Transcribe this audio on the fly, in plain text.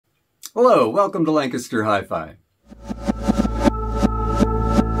Hello, welcome to Lancaster Hi-Fi.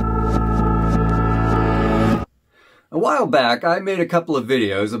 A while back, I made a couple of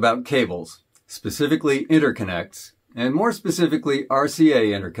videos about cables, specifically interconnects, and more specifically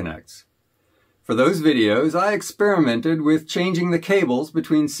RCA interconnects. For those videos, I experimented with changing the cables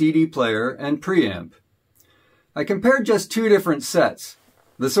between CD player and preamp. I compared just two different sets.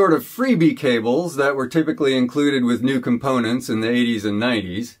 The sort of freebie cables that were typically included with new components in the 80s and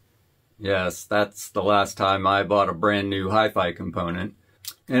 90s. Yes, that's the last time I bought a brand new hi-fi component.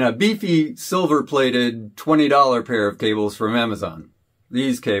 And a beefy silver-plated $20 pair of cables from Amazon.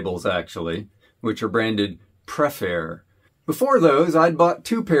 These cables, actually, which are branded Prefair. Before those, I'd bought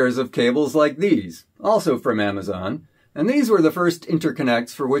two pairs of cables like these, also from Amazon, and these were the first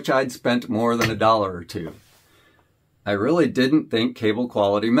interconnects for which I'd spent more than $1 or $2. I really didn't think cable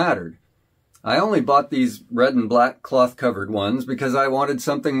quality mattered. I only bought these red and black cloth-covered ones because I wanted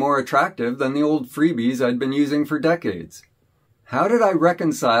something more attractive than the old freebies I'd been using for decades. How did I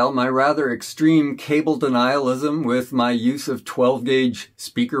reconcile my rather extreme cable denialism with my use of 12-gauge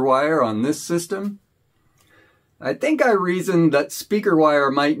speaker wire on this system? I think I reasoned that speaker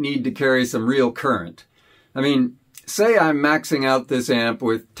wire might need to carry some real current. I mean, say I'm maxing out this amp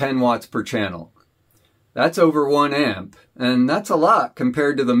with 10 watts per channel. That's over 1 amp, and that's a lot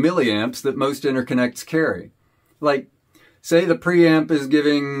compared to the milliamps that most interconnects carry. Like, say the preamp is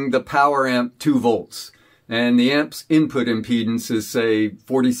giving the power amp 2 volts, and the amp's input impedance is, say,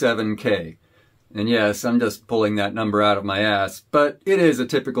 47K. And yes, I'm just pulling that number out of my ass, but it is a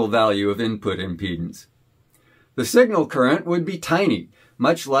typical value of input impedance. The signal current would be tiny,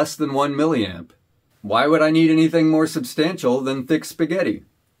 much less than 1 milliamp. Why would I need anything more substantial than thick spaghetti?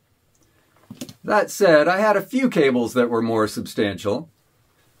 That said, I had a few cables that were more substantial,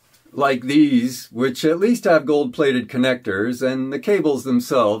 like these, which at least have gold-plated connectors, and the cables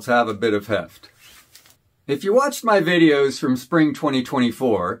themselves have a bit of heft. If you watched my videos from spring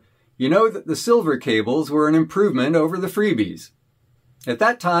 2024, you know that the silver cables were an improvement over the freebies. At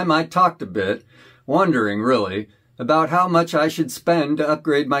that time, I talked a bit, wondering really, about how much I should spend to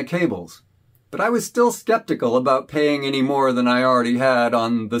upgrade my cables. But I was still skeptical about paying any more than I already had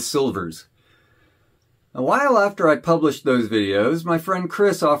on the silvers. A while after I published those videos, my friend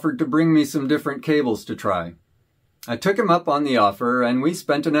Chris offered to bring me some different cables to try. I took him up on the offer, and we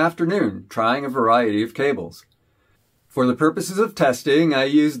spent an afternoon trying a variety of cables. For the purposes of testing, I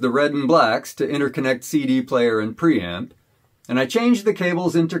used the red and blacks to interconnect CD player and preamp, and I changed the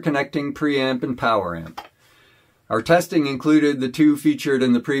cables interconnecting preamp and power amp. Our testing included the two featured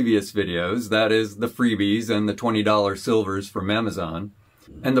in the previous videos, that is, the freebies and the $20 silvers from Amazon.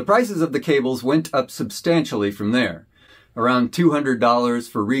 And the prices of the cables went up substantially from there. Around $200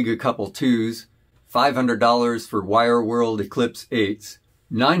 for Riga couple 2s, $500 for Wire World Eclipse 8s,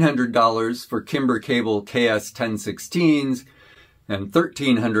 $900 for Kimber Cable KS 1016s, and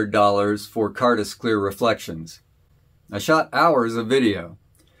 $1,300 for Cardus Clear Reflections. I shot hours of video.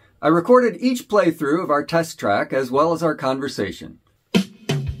 I recorded each playthrough of our test track as well as our conversation.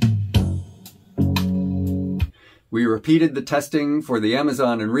 We repeated the testing for the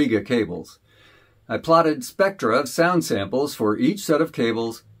Amazon and Riga cables. I plotted spectra of sound samples for each set of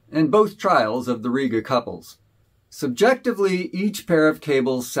cables and both trials of the Riga couples. Subjectively, each pair of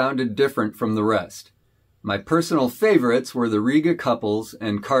cables sounded different from the rest. My personal favorites were the Riga couples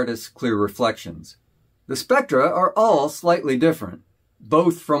and Cardus Clear Reflections. The spectra are all slightly different,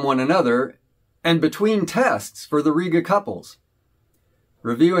 both from one another and between tests for the Riga couples.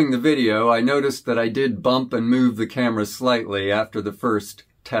 Reviewing the video, I noticed that I did bump and move the camera slightly after the first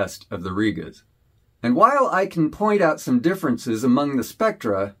test of the Rigas. And while I can point out some differences among the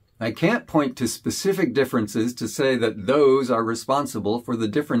spectra, I can't point to specific differences to say that those are responsible for the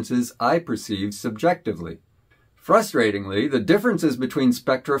differences I perceive subjectively. Frustratingly, the differences between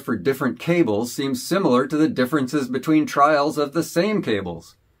spectra for different cables seem similar to the differences between trials of the same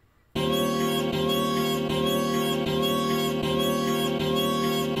cables.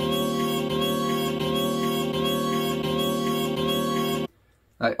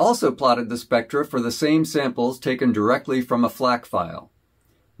 I also plotted the spectra for the same samples taken directly from a FLAC file.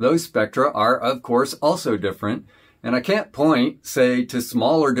 Those spectra are, of course, also different, and I can't point, say, to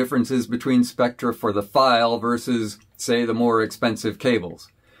smaller differences between spectra for the file versus, say, the more expensive cables.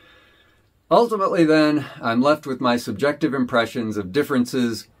 Ultimately, then, I'm left with my subjective impressions of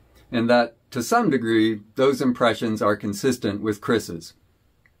differences, and that, to some degree, those impressions are consistent with Chris's.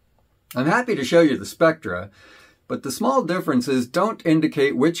 I'm happy to show you the spectra, but the small differences don't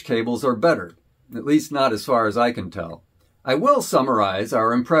indicate which cables are better, at least not as far as I can tell. I will summarize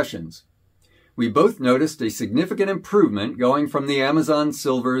our impressions. we both noticed a significant improvement going from the Amazon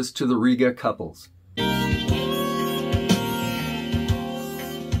Silvers to the Riga couples.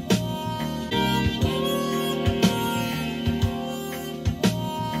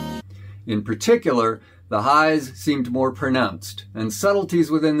 In particular, the highs seemed more pronounced, and subtleties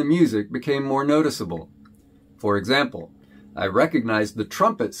within the music became more noticeable. For example, I recognized the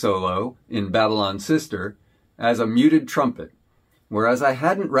trumpet solo in Babylon's Sister as a muted trumpet, whereas I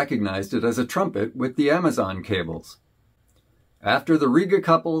hadn't recognized it as a trumpet with the Amazon cables. After the Riga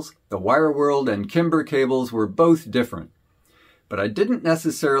couples, the Wire World and Kimber cables were both different, but I didn't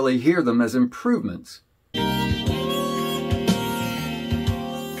necessarily hear them as improvements.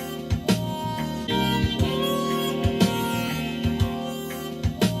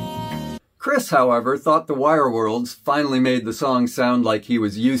 Chris, however, thought the Wire Worlds finally made the song sound like he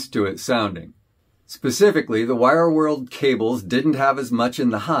was used to it sounding. Specifically, the Wire World cables didn't have as much in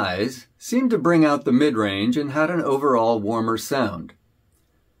the highs, seemed to bring out the mid-range, and had an overall warmer sound.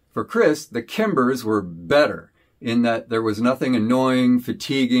 For Chris, the Kimbers were better, in that there was nothing annoying,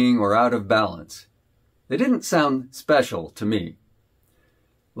 fatiguing, or out of balance. They didn't sound special to me.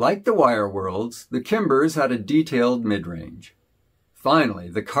 Like the Wire Worlds, the Kimbers had a detailed mid-range. Finally,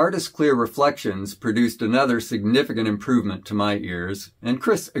 the Cardus Clear Reflections produced another significant improvement to my ears, and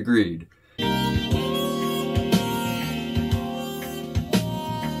Chris agreed.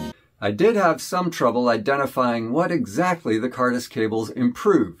 I did have some trouble identifying what exactly the Cardus cables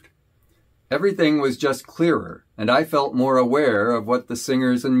improved. Everything was just clearer, and I felt more aware of what the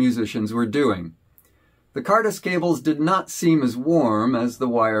singers and musicians were doing. The Cardus cables did not seem as warm as the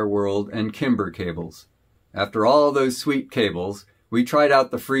Wire World and Kimber cables. After all those sweet cables, we tried out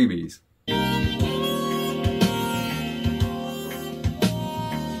the freebies.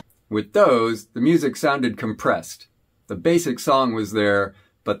 With those, the music sounded compressed. The basic song was there,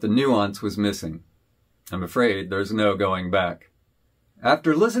 but the nuance was missing. I'm afraid there's no going back.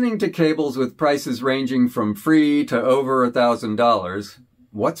 After listening to cables with prices ranging from free to over $1,000,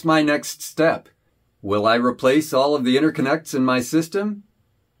 what's my next step? Will I replace all of the interconnects in my system?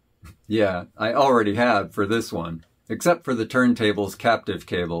 Yeah, I already have for this one, except for the turntable's captive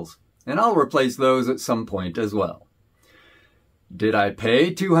cables, and I'll replace those at some point as well. Did I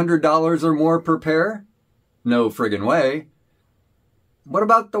pay $200 or more per pair? No friggin' way. What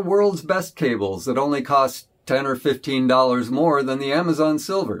about the world's best cables that only cost $10 or $15 more than the Amazon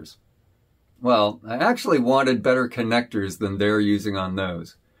Silvers? Well, I actually wanted better connectors than they're using on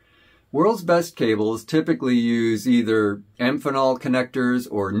those. World's best cables typically use either Amphenol connectors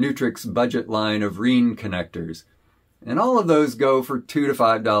or Nutrix budget line of Reen connectors, and all of those go for $2 to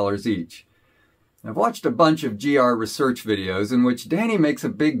 $5 each. I've watched a bunch of GR research videos in which Danny makes a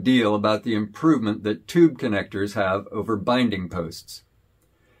big deal about the improvement that tube connectors have over binding posts.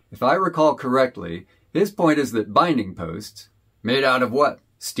 If I recall correctly, his point is that binding posts, made out of what?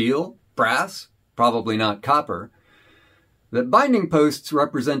 Steel? Brass? Probably not copper. That binding posts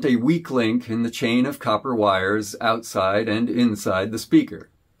represent a weak link in the chain of copper wires outside and inside the speaker.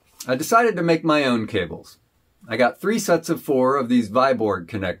 I decided to make my own cables. I got 3 sets of 4 of these Viborg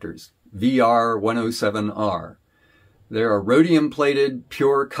connectors, VR107R. They're a rhodium-plated,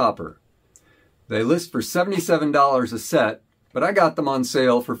 pure copper. They list for $77 a set, but I got them on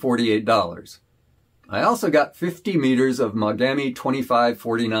sale for $48. I also got 50 meters of Mogami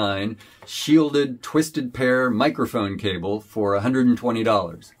 2549 shielded twisted pair microphone cable for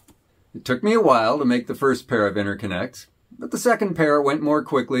 $120. It took me a while to make the first pair of interconnects, but the second pair went more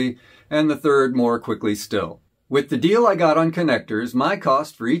quickly, and the third more quickly still. With the deal I got on connectors, my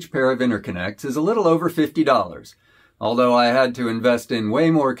cost for each pair of interconnects is a little over $50, although I had to invest in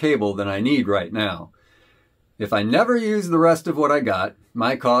way more cable than I need right now. If I never use the rest of what I got,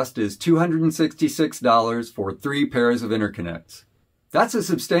 my cost is $266 for 3 pairs of interconnects. That's a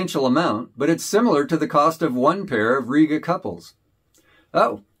substantial amount, but it's similar to the cost of 1 pair of Riga couples.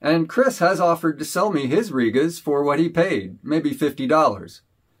 Oh, and Chris has offered to sell me his Rigas for what he paid, maybe $50.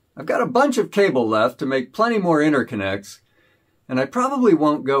 I've got a bunch of cable left to make plenty more interconnects, and I probably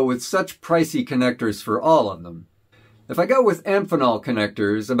won't go with such pricey connectors for all of them. If I go with Amphenol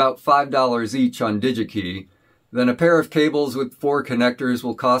connectors, about $5 each on DigiKey, then a pair of cables with 4 connectors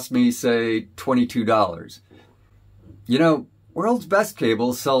will cost me, say, $22. You know, World's Best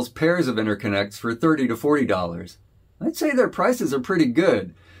Cables sells pairs of interconnects for $30 to $40. I'd say their prices are pretty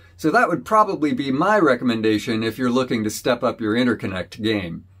good, so that would probably be my recommendation if you're looking to step up your interconnect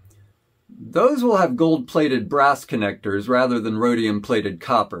game. Those will have gold-plated brass connectors rather than rhodium-plated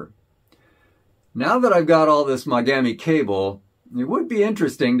copper. Now that I've got all this Mogami cable, it would be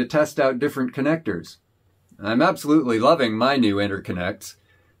interesting to test out different connectors. I'm absolutely loving my new interconnects.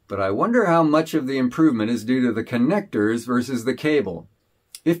 but I wonder how much of the improvement is due to the connectors versus the cable.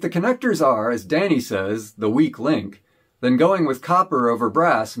 If the connectors are, as Danny says, the weak link, then going with copper over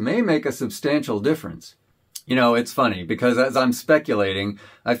brass may make a substantial difference. You know, it's funny, because as I'm speculating,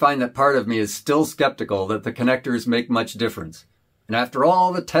 I find that part of me is still skeptical that the connectors make much difference. And after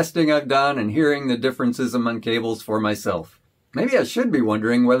all the testing I've done and hearing the differences among cables for myself, maybe I should be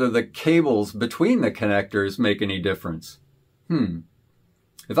wondering whether the cables between the connectors make any difference.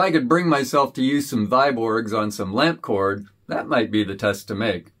 If I could bring myself to use some Viborgs on some lamp cord, that might be the test to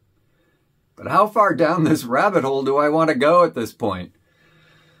make. But how far down this rabbit hole do I want to go at this point?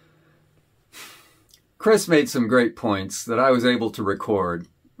 Chris made some great points that I was able to record.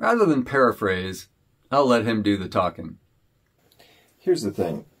 Rather than paraphrase, I'll let him do the talking. Here's the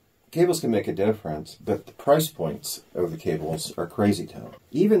thing. Cables can make a difference, but the price points of the cables are crazy town.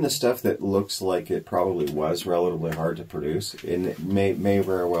 Even the stuff that looks like it probably was relatively hard to produce, and it may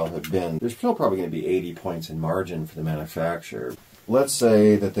very well have been, there's still probably going to be 80 points in margin for the manufacturer. Let's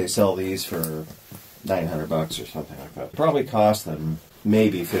say that they sell these for $900 or something like that. Probably cost them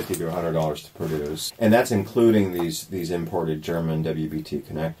maybe $50 to $100 to produce, and that's including these imported German WBT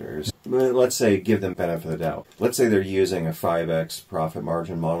connectors. Let's say give them benefit of the doubt. Let's say they're using a 5x profit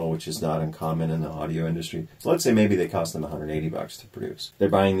margin model, which is not uncommon in the audio industry. So let's say maybe they cost them $180 to produce. They're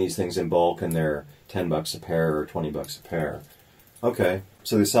buying these things in bulk and they're $10 a pair or $20 a pair. Okay,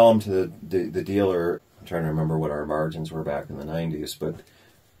 so they sell them to the dealer. I'm trying to remember what our margins were back in the 90s, but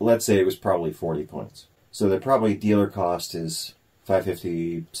let's say it was probably 40 points. So the probably dealer cost is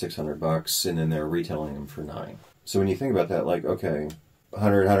 $550, $600, and then they're retailing them for $9. So when you think about that, like, okay,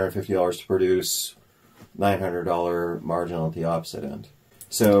 $100, $150 to produce, $900 margin at the opposite end.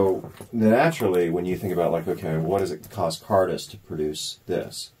 So naturally, when you think about, like, okay, what does it cost Cardus to produce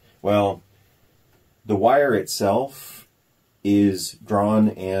this? Well, the wire itself is drawn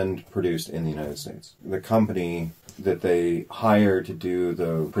and produced in the United States. The company that they hire to do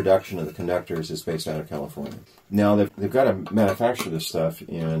the production of the conductors is based out of California. Now, they've got to manufacture this stuff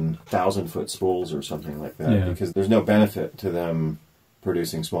in 1,000-foot spools or something like that, because there's no benefit to them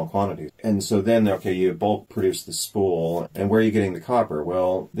producing small quantities. And so then, okay, you bulk produce the spool, and where are you getting the copper?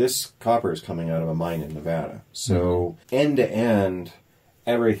 Well, this copper is coming out of a mine in Nevada. So end-to-end,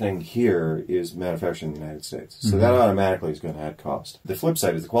 everything here is manufactured in the United States. So that automatically is going to add cost. The flip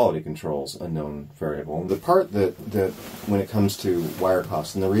side is the quality control's a known variable. The part that when it comes to wire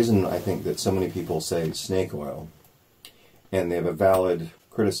costs, and the reason I think that so many people say snake oil, and they have a valid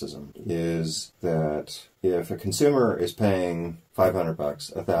criticism, is that if a consumer is paying $500,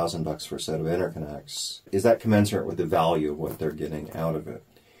 $1,000 for a set of interconnects, is that commensurate with the value of what they're getting out of it?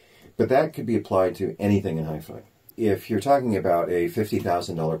 But that could be applied to anything in hi-fi. If you're talking about a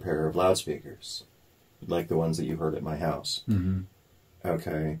 $50,000 pair of loudspeakers, like the ones that you heard at my house,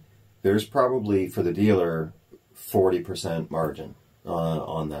 okay, there's probably, for the dealer, 40% margin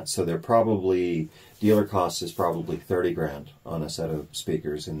on that. So they're probably, dealer cost is probably 30 grand on a set of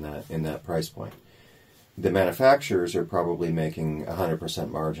speakers in that price point. The manufacturers are probably making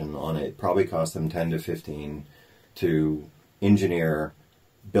 100% margin on it. It probably costs them 10 to 15 to engineer,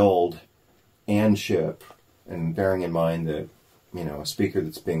 build, and ship. And bearing in mind that, you know, a speaker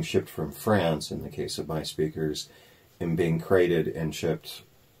that's being shipped from France, in the case of my speakers, and being crated and shipped,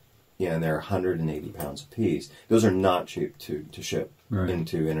 and they're 180 pounds a piece, those are not cheap to ship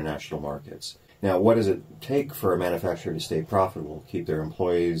into international markets. Now, what does it take for a manufacturer to stay profitable, keep their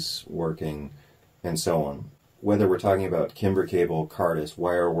employees working, and so on? Whether we're talking about Kimber Cable, Cardus,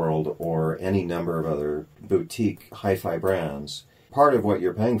 Wire World, or any number of other boutique hi-fi brands, part of what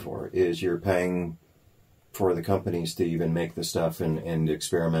you're paying for is you're paying for the companies to even make the stuff and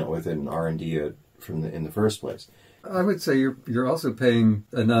experiment with it and R&D it in the first place. I would say you're also paying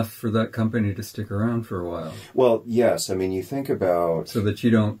enough for that company to stick around for a while. Well, yes. I mean, you think about... So that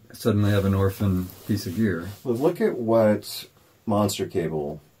you don't suddenly have an orphan piece of gear. Well, look at what Monster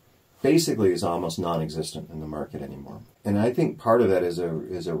Cable basically is almost non-existent in the market anymore. And I think part of that is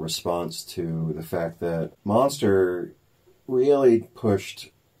a response to the fact that Monster really pushed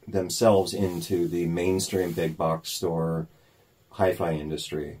themselves into the mainstream big box store hi-fi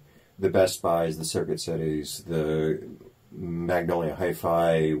industry. The Best Buys, the Circuit Cities, the Magnolia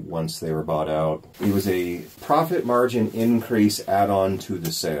Hi-Fi, once they were bought out. It was a profit margin increase add-on to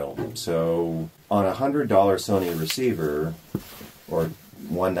the sale. So on a $100 Sony receiver, or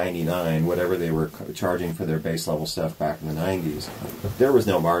 $199, whatever they were charging for their base level stuff back in the 90s, there was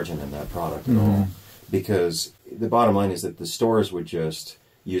no margin in that product at all. Because the bottom line is that the stores would just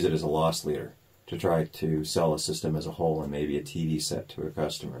use it as a loss leader to try to sell a system as a whole and maybe a TV set to a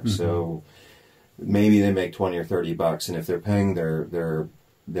customer. So maybe they make 20 or $30, and if they're paying their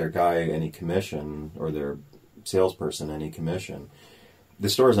their guy any commission or their salesperson any commission, the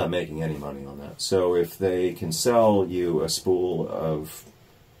store's not making any money on that. So if they can sell you a spool of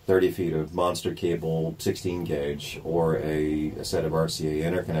 30 feet of monster cable, 16 gauge, or a set of RCA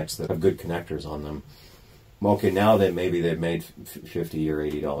interconnects that have good connectors on them, okay, now that maybe they've made $50 or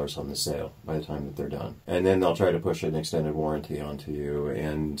 $80 on the sale by the time that they're done. And then they'll try to push an extended warranty onto you,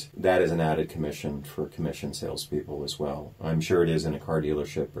 and that is an added commission for commission salespeople as well. I'm sure it is in a car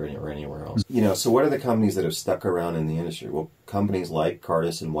dealership or anywhere else. You know, so what are the companies that have stuck around in the industry? Well, companies like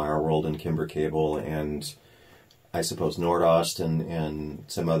Cardus and WireWorld and Kimber Cable and I suppose Nordost and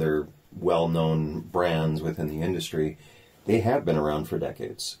some other well-known brands within the industry, they have been around for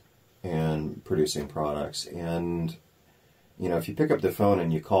decades and producing products. And, you know, if you pick up the phone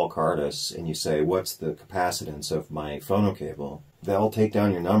and you call Cardus and you say, what's the capacitance of my phono cable, they'll take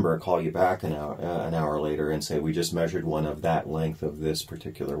down your number, call you back an hour later and say, we just measured one of that length of this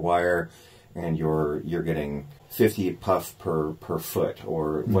particular wire, and you're getting 50 puff per foot,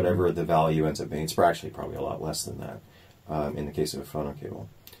 or whatever the value ends up being. It's actually probably a lot less than that in the case of a phono cable.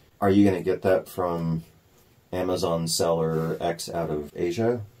 Are you going to get that from Amazon seller X out of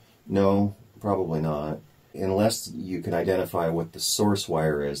Asia? No, probably not. Unless you can identify what the source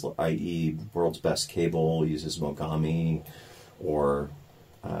wire is, i.e. world's best cable uses Mogami or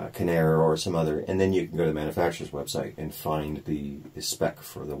Kinera or some other, and then you can go to the manufacturer's website and find the spec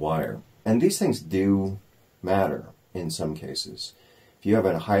for the wire. And these things do matter in some cases. If you have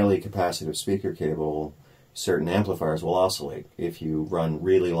a highly capacitive speaker cable, certain amplifiers will oscillate. If you run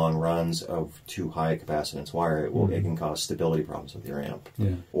really long runs of too high capacitance wire, it can cause stability problems with your amp.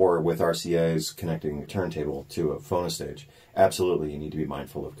 Yeah. Or with RCAs connecting a turntable to a phonostage, absolutely you need to be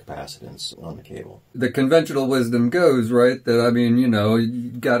mindful of capacitance on the cable. The conventional wisdom goes, right, that, I mean, you know, you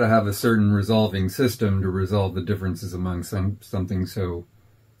got to have a certain resolving system to resolve the differences among something so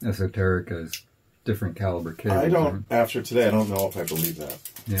esoteric as different caliber cables. After today, I don't know if I believe that.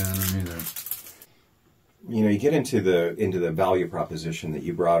 Yeah, I don't either. You know, you get into the value proposition that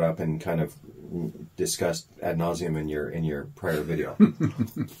you brought up and kind of discussed ad nauseum in your prior video.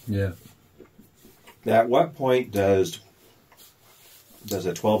 Yeah. At what point does a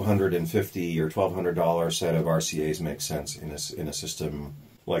 $1,250 or $1,200 set of RCAs make sense in a system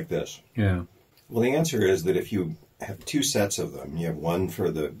like this? Yeah. Well, the answer is that if you have two sets of them, you have one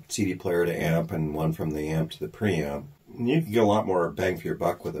for the CD player to amp and one from the amp to the preamp, you can get a lot more bang for your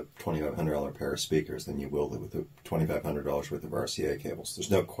buck with a $2,500 pair of speakers than you will with the $2,500 worth of RCA cables.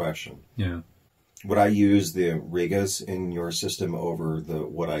 There's no question. Yeah. Would I use the Rigas in your system over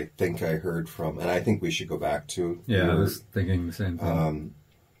what I think I heard from, and I think we should go back to. Yeah, I was thinking the same thing.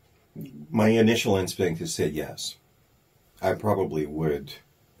 My initial instinct is to say yes. I probably would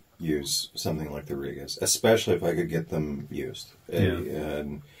use something like the Rigas, especially if I could get them used. Yeah.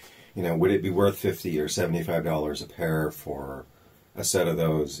 And, you know, would it be worth $50 or $75 a pair for a set of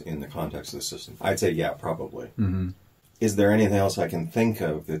those in the context of the system? I'd say, yeah, probably. Mm-hmm. Is there anything else I can think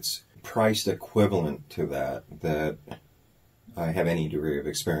of that's priced equivalent to that I have any degree of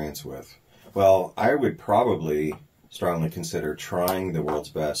experience with? Well, I would probably strongly consider trying the world's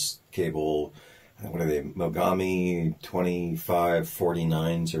best cable. What are they, Mogami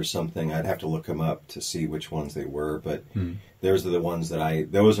 2549s or something? I'd have to look them up to see which ones they were, but those are the ones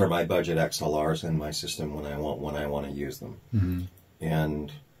those are my budget XLRs in my system when I want to use them. Mm-hmm.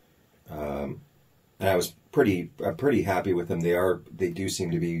 And I was pretty happy with them. They do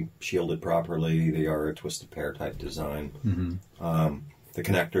seem to be shielded properly. They are a twisted pair type design. Mm-hmm. The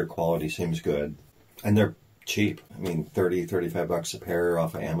connector quality seems good, and they're cheap. I mean, $30-$35 a pair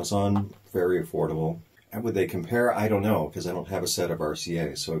off of Amazon, very affordable. And would they compare? I don't know, because I don't have a set of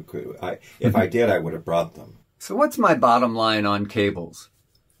RCA. So if I did, I would have brought them. So what's my bottom line on cables?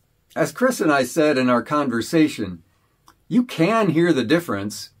 As Chris and I said in our conversation, you can hear the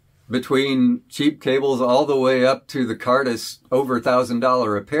difference between cheap cables all the way up to the Cardus over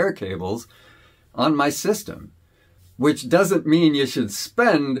 $1,000 a pair cables on my system, which doesn't mean you should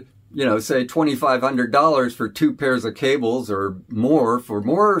spend, you know, say $2,500 for 2 pairs of cables or more for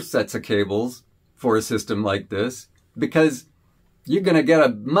more sets of cables for a system like this, because you're going to get a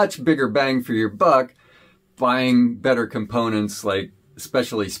much bigger bang for your buck buying better components, like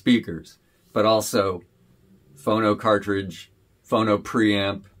especially speakers, but also phono cartridge, phono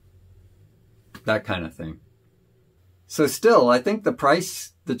preamp, that kind of thing. So still, I think the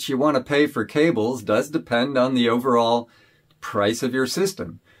price that you want to pay for cables does depend on the overall price of your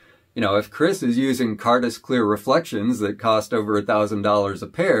system. You know, if Chris is using Cardus clear reflections that cost over $1,000 a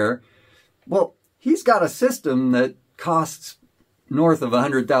pair, well, he's got a system that costs north of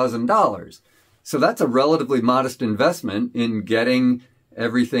 $100,000. So that's a relatively modest investment in getting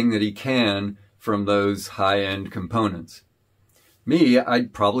everything that he can from those high-end components. Me,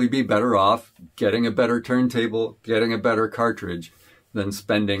 I'd probably be better off getting a better turntable, getting a better cartridge, than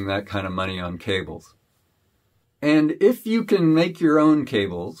spending that kind of money on cables. And if you can make your own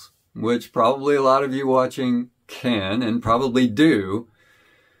cables, which probably a lot of you watching can and probably do,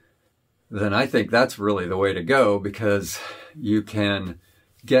 then I think that's really the way to go, because you can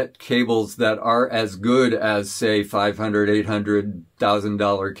get cables that are as good as, say, $500, $800,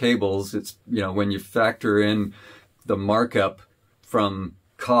 $1,000 cables. It's, when you factor in the markup from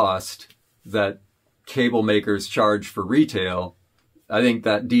cost that cable makers charge for retail, I think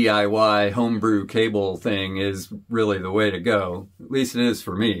that DIY homebrew cable thing is really the way to go. At least it is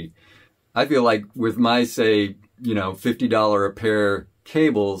for me. I feel like with my, say, $50 a pair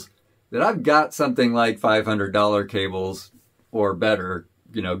cables, that I've got something like $500 cables or better,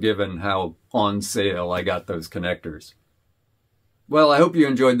 given how on sale I got those connectors. Well, I hope you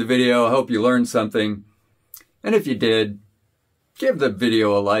enjoyed the video. I hope you learned something. And if you did, give the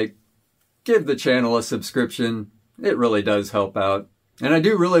video a like, give the channel a subscription. It really does help out. And I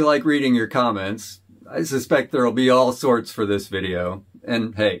do really like reading your comments. I suspect there'll be all sorts for this video.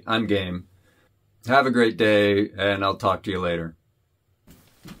 And hey, I'm game. Have a great day, and I'll talk to you later.